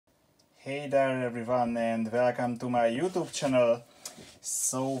Hey there everyone and welcome to my YouTube channel.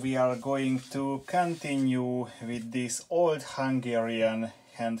 So we are going to continue with this old Hungarian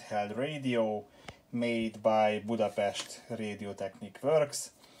handheld radio made by Budapest Radio Technic Works.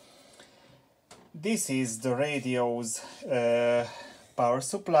 This is the radio's power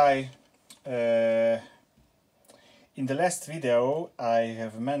supply. In the last video I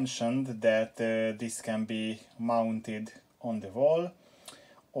have mentioned that this can be mounted on the wall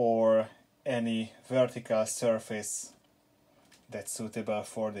or any vertical surface that's suitable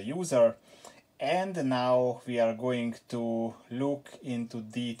for the user, and now we are going to look into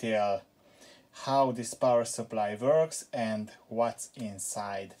detail how this power supply works and what's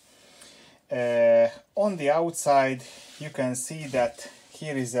inside. On the outside you can see that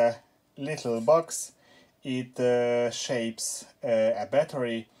here is a little box. It shapes a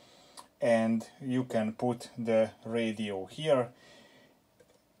battery and you can put the radio here.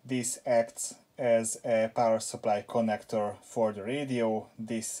 This acts as a power supply connector for the radio,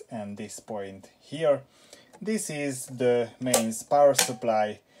 this and this point here. This is the mains power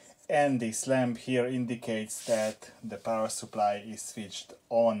supply, and this lamp here indicates that the power supply is switched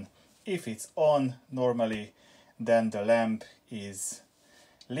on. If it's on normally, then the lamp is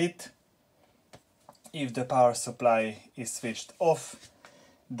lit. If the power supply is switched off,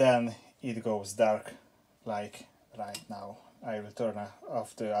 then it goes dark, like right now. I will turn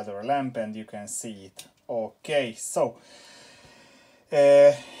off the other lamp and you can see it. Okay, so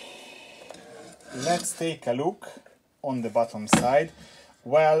let's take a look on the bottom side.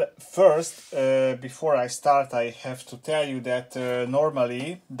 Well, first, before I start, I have to tell you that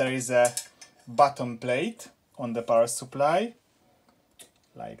normally there is a bottom plate on the power supply,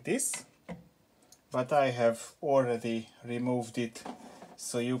 like this. But I have already removed it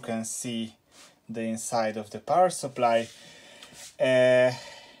so you can see the inside of the power supply.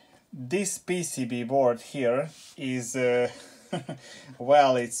 This PCB board here is,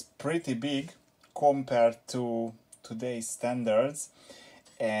 well, it's pretty big compared to today's standards.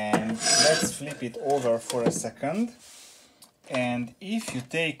 And let's flip it over for a second. And if you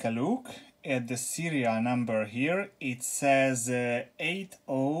take a look at the serial number here, it says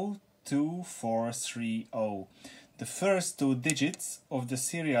 802430. The first two digits of the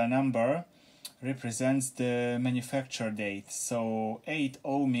serial number represents the manufacture date. So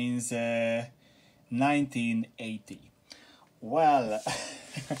 80 means 1980. Well,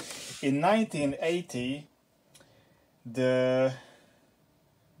 in 1980, the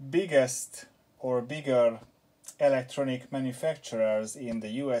biggest or bigger electronic manufacturers in the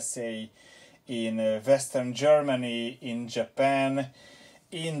USA, in Western Germany, in Japan,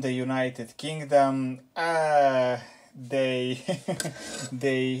 in the United Kingdom, they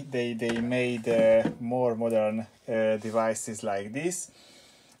made more modern devices like this.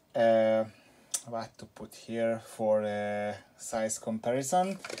 What to put here for size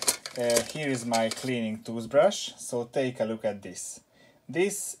comparison? Here is my cleaning toothbrush. So take a look at this.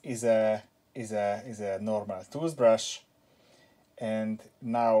 This is a normal toothbrush, and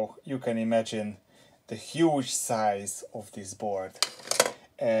now you can imagine the huge size of this board.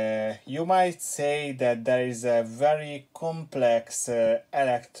 You might say that there is a very complex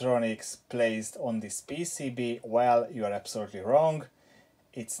electronics placed on this PCB. Well, you are absolutely wrong.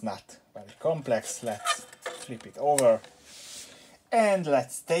 It's not very complex. Let's flip it over and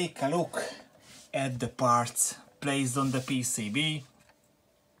let's take a look at the parts placed on the PCB.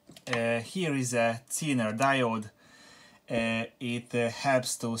 Here is a Zener diode. It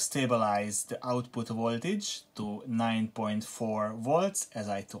helps to stabilize the output voltage to 9.4 volts, as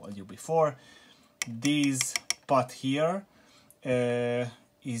I told you before. This pot here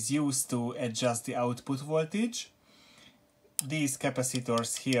is used to adjust the output voltage. These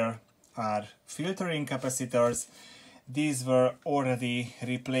capacitors here are filtering capacitors. These were already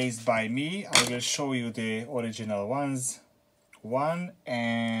replaced by me. I will show you the original ones. 1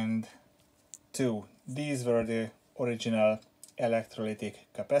 and 2. These were the original electrolytic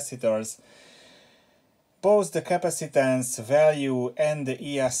capacitors. Both the capacitance value and the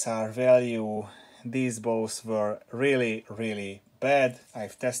ESR value, these both were really bad.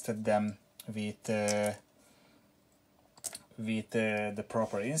 I've tested them with the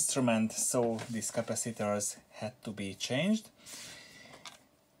proper instrument, so these capacitors had to be changed.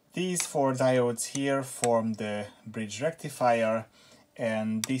 These four diodes here form the bridge rectifier,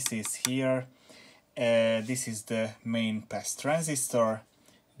 and this is here. This is the main pass transistor.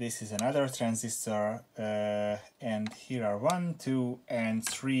 This is another transistor, and here are 1, 2, and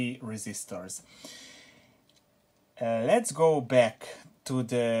 3 resistors. Let's go back to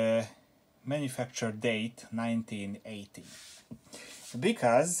the manufacture date 1980,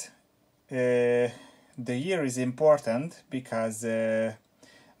 because the year is important because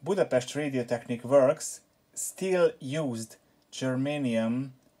Budapest Radio Technique Works still used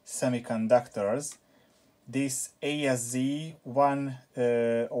germanium semiconductors. This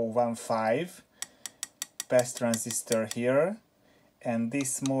ASZ1015 pass transistor here and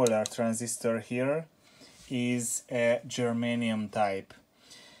this smaller transistor here is a germanium type.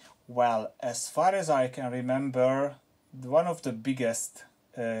 Well, as far as I can remember, one of the biggest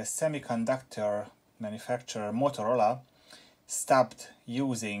semiconductor manufacturer, Motorola, stopped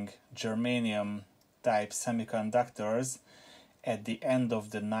using germanium type semiconductors at the end of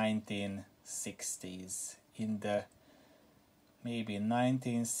the 1960s, in the maybe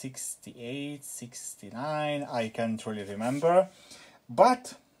 1968, 69, I can't really remember,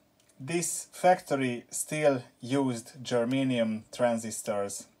 but this factory still used germanium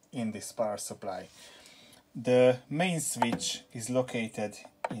transistors in this power supply. The main switch is located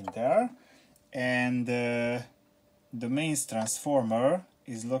in there, and the mains transformer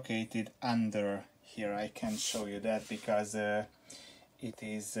is located under here. I can't show you that because it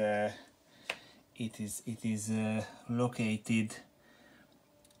is located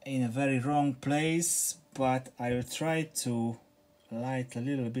in a very wrong place, but I will try to light a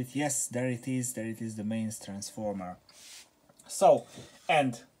little bit. Yes, there it is the mains transformer. So,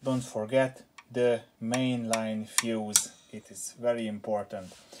 and don't forget the mainline fuse, it is very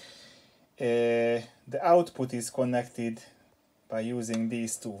important. The output is connected by using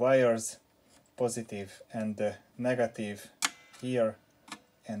these two wires, positive and the negative, here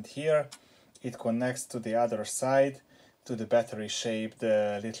and here. It connects to the other side to the battery shaped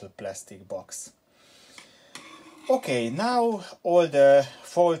little plastic box. Okay, now all the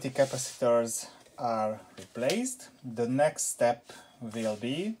faulty capacitors are replaced. The next step will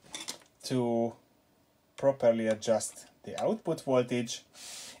be to properly adjust the output voltage,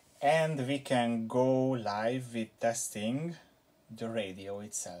 and we can go live with testing the radio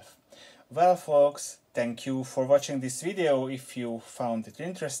itself. Well folks, thank you for watching this video. If you found it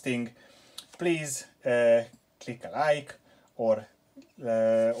interesting, please click a like, or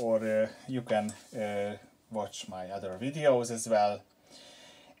you can watch my other videos as well.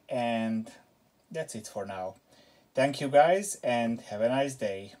 And that's it for now. Thank you guys and have a nice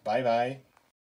day. Bye bye.